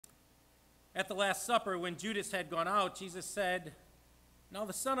At the Last Supper, when Judas had gone out, Jesus said, "Now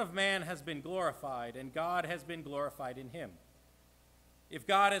the Son of Man has been glorified, and God has been glorified in him. If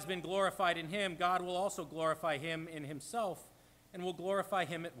God has been glorified in him, God will also glorify him in himself, and will glorify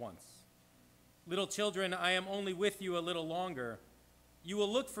him at once. Little children, I am only with you a little longer. You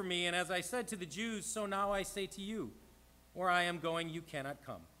will look for me, and as I said to the Jews, so now I say to you, where I am going, you cannot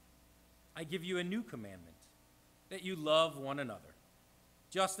come. I give you a new commandment, that you love one another.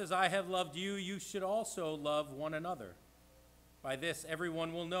 Just as I have loved you, you should also love one another. By this,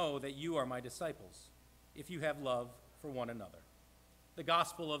 everyone will know that you are my disciples, if you have love for one another." The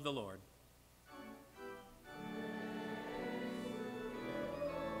Gospel of the Lord.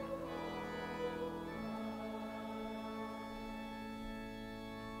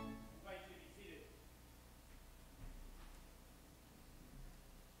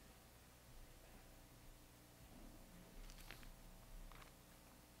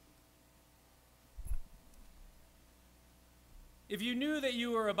 If you knew that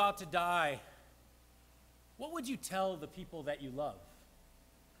you were about to die, what would you tell the people that you love?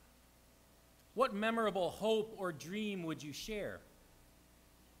 What memorable hope or dream would you share?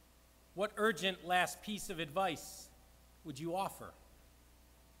 What urgent last piece of advice would you offer?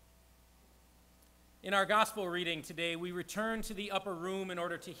 In our gospel reading today, we return to the upper room in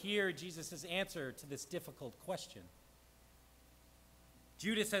order to hear Jesus' answer to this difficult question.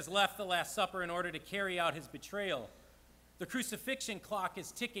 Judas has left the Last Supper in order to carry out his betrayal. The crucifixion clock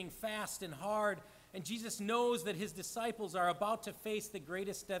is ticking fast and hard, and Jesus knows that his disciples are about to face the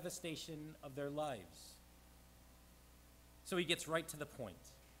greatest devastation of their lives. So he gets right to the point.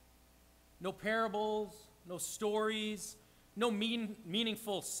 No parables, no stories, no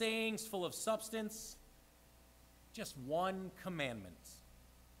meaningful sayings full of substance, just one commandment.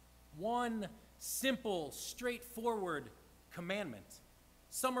 One simple, straightforward commandment,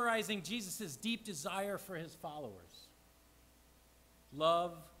 summarizing Jesus' deep desire for his followers.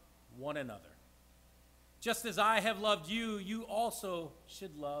 Love one another. Just as I have loved you, you also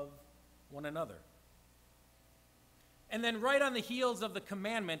should love one another. And then right on the heels of the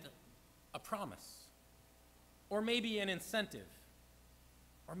commandment, a promise, or maybe an incentive,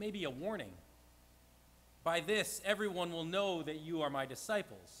 or maybe a warning. By this, everyone will know that you are my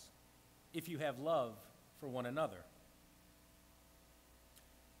disciples, if you have love for one another.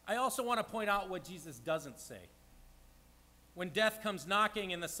 I also want to point out what Jesus doesn't say. When death comes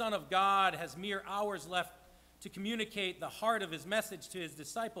knocking and the Son of God has mere hours left to communicate the heart of his message to his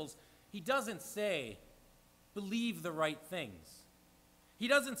disciples, he doesn't say, believe the right things. He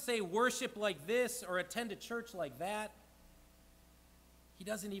doesn't say, worship like this or attend a church like that. He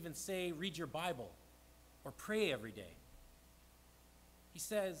doesn't even say, read your Bible or pray every day. He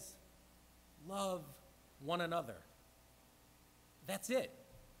says, love one another. That's it.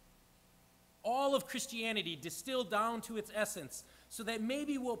 All of Christianity distilled down to its essence, so that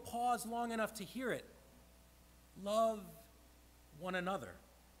maybe we'll pause long enough to hear it. Love one another.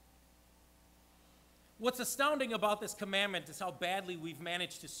 What's astounding about this commandment is how badly we've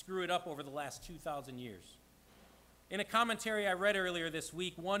managed to screw it up over the last 2,000 years. In a commentary I read earlier this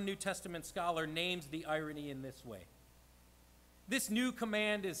week, one New Testament scholar names the irony in this way. This new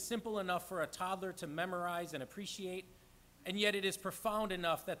command is simple enough for a toddler to memorize and appreciate, and yet it is profound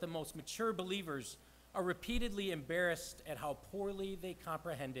enough that the most mature believers are repeatedly embarrassed at how poorly they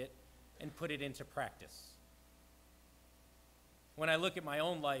comprehend it and put it into practice. When I look at my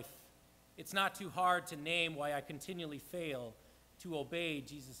own life, it's not too hard to name why I continually fail to obey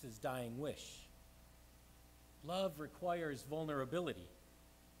Jesus' dying wish. Love requires vulnerability,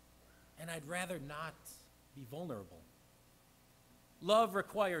 and I'd rather not be vulnerable. Love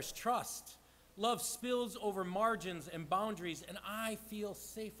requires trust. Love spills over margins and boundaries, and I feel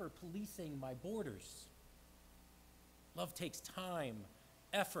safer policing my borders. Love takes time,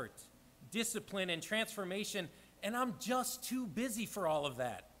 effort, discipline, and transformation, and I'm just too busy for all of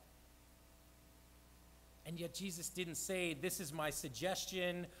that. And yet Jesus didn't say, this is my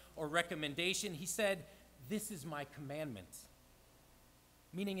suggestion or recommendation. He said, this is my commandment,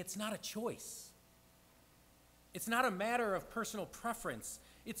 meaning it's not a choice. It's not a matter of personal preference.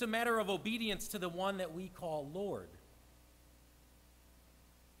 It's a matter of obedience to the one that we call Lord.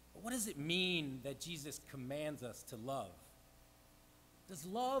 But what does it mean that Jesus commands us to love? Does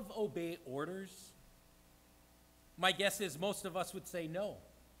love obey orders? My guess is most of us would say no.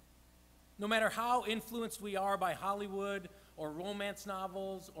 No matter how influenced we are by Hollywood or romance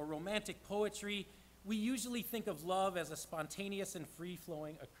novels or romantic poetry, we usually think of love as a spontaneous and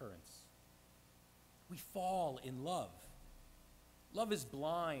free-flowing occurrence. We fall in love. Love is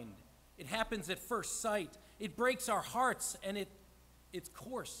blind. It happens at first sight. It breaks our hearts, and it's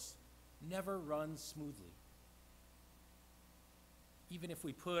coarse. never runs smoothly. Even if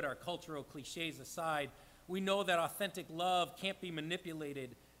we put our cultural cliches aside, we know that authentic love can't be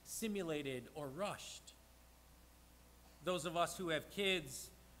manipulated, simulated, or rushed. Those of us who have kids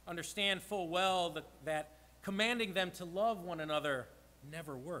understand full well that commanding them to love one another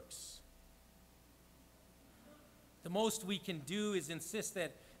never works. The most we can do is insist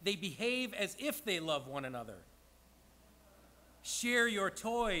that they behave as if they love one another. Share your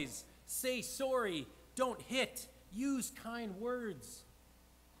toys, say sorry, don't hit, use kind words.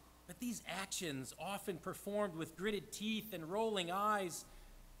 But these actions, often performed with gritted teeth and rolling eyes,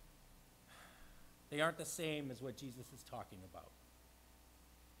 they aren't the same as what Jesus is talking about.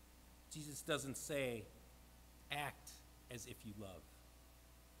 Jesus doesn't say, act as if you love.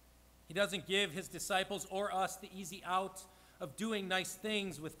 He doesn't give his disciples or us the easy out of doing nice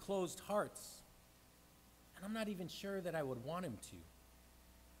things with closed hearts. And I'm not even sure that I would want him to,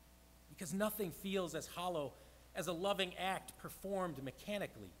 because nothing feels as hollow as a loving act performed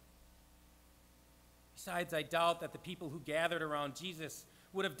mechanically. Besides, I doubt that the people who gathered around Jesus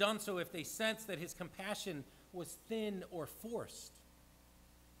would have done so if they sensed that his compassion was thin or forced.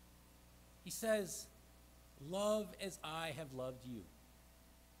 He says, love as I have loved you.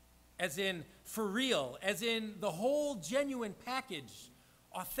 As in, for real, as in the whole genuine package,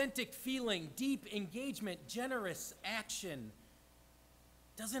 authentic feeling, deep engagement, generous action.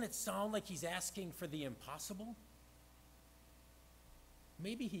 Doesn't it sound like he's asking for the impossible?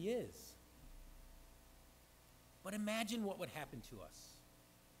 Maybe he is. But imagine what would happen to us.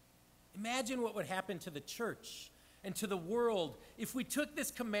 Imagine what would happen to the church and to the world if we took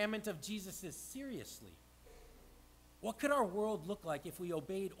this commandment of Jesus seriously. What could our world look like if we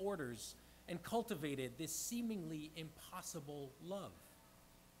obeyed orders and cultivated this seemingly impossible love?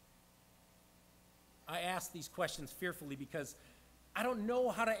 I ask these questions fearfully because I don't know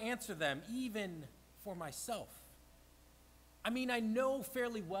how to answer them, even for myself. I mean, I know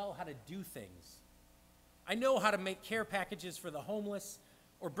fairly well how to do things. I know how to make care packages for the homeless,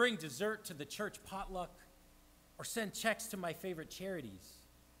 or bring dessert to the church potluck, or send checks to my favorite charities.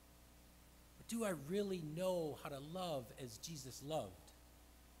 But do I really know how to love as Jesus loved?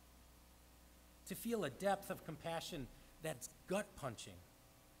 To feel a depth of compassion that's gut-punching.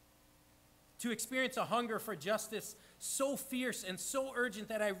 To experience a hunger for justice so fierce and so urgent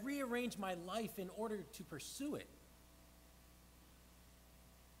that I rearrange my life in order to pursue it.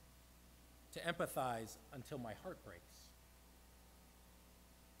 To empathize until my heart breaks.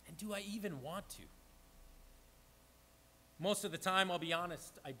 And do I even want to? Most of the time, I'll be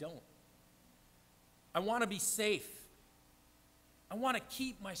honest, I don't. I want to be safe. I want to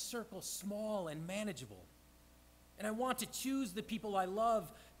keep my circle small and manageable. And I want to choose the people I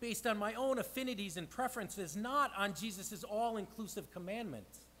love based on my own affinities and preferences, not on Jesus' all-inclusive commandment.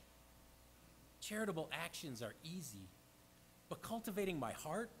 Charitable actions are easy, but cultivating my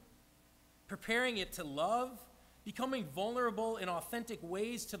heart, preparing it to love, becoming vulnerable in authentic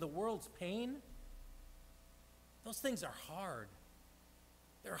ways to the world's pain, those things are hard.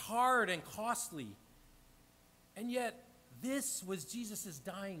 They're hard and costly. And yet, this was Jesus'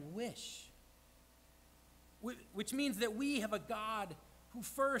 dying wish, which means that we have a God who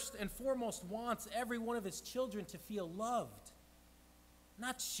first and foremost wants every one of his children to feel loved,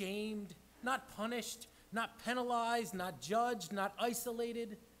 not shamed, not punished, not penalized, not judged, not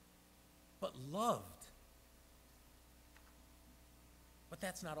isolated, but loved. But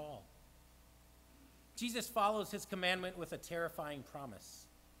that's not all. Jesus follows his commandment with a terrifying promise.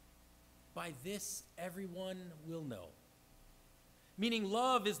 By this, everyone will know. Meaning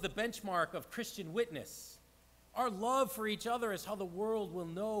love is the benchmark of Christian witness. Our love for each other is how the world will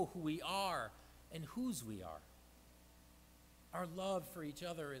know who we are and whose we are. Our love for each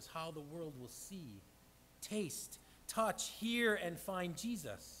other is how the world will see, taste, touch, hear, and find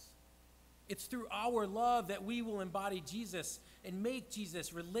Jesus. It's through our love that we will embody Jesus and make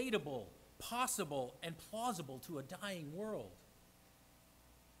Jesus relatable, possible, and plausible to a dying world.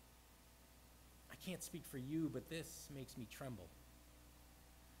 I can't speak for you, but this makes me tremble.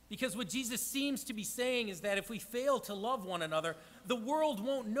 Because what Jesus seems to be saying is that if we fail to love one another, the world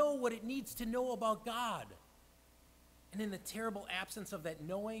won't know what it needs to know about God. And in the terrible absence of that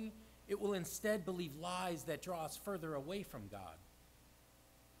knowing, it will instead believe lies that draw us further away from God.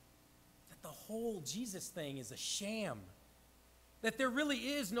 That the whole Jesus thing is a sham. That there really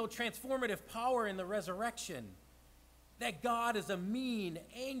is no transformative power in the resurrection. That God is a mean,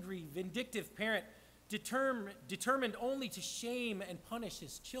 angry, vindictive parent determined only to shame and punish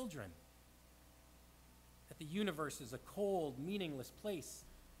his children. That the universe is a cold, meaningless place,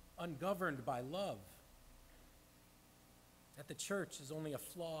 ungoverned by love. That the church is only a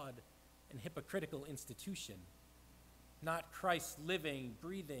flawed, and hypocritical institution, not Christ's living,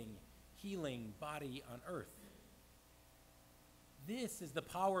 breathing, healing body on earth. This is the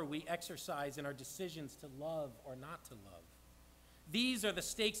power we exercise in our decisions to love or not to love. These are the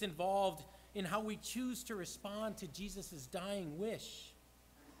stakes involved in how we choose to respond to Jesus' dying wish,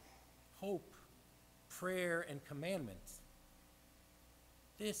 hope, prayer, and commandment.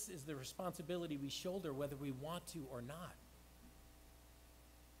 This is the responsibility we shoulder whether we want to or not.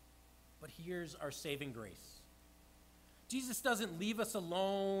 But here's our saving grace. Jesus doesn't leave us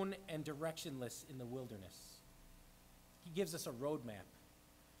alone and directionless in the wilderness. He gives us a roadmap,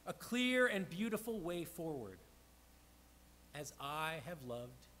 a clear and beautiful way forward. As I have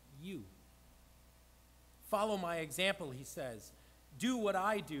loved you. Follow my example, he says. Do what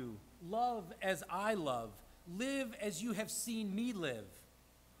I do. Love as I love. Live as you have seen me live.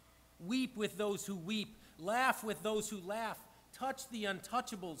 Weep with those who weep. Laugh with those who laugh. Touch the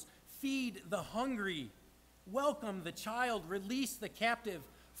untouchables. Feed the hungry. Welcome the child. Release the captive.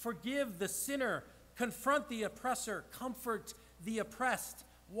 Forgive the sinner. Confront the oppressor. Comfort the oppressed.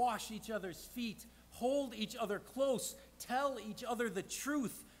 Wash each other's feet. Hold each other close. Tell each other the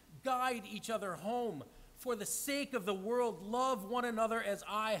truth. Guide each other home. For the sake of the world, love one another as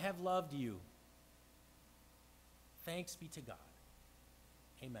I have loved you. Thanks be to God.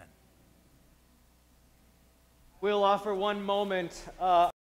 Amen. We'll offer one moment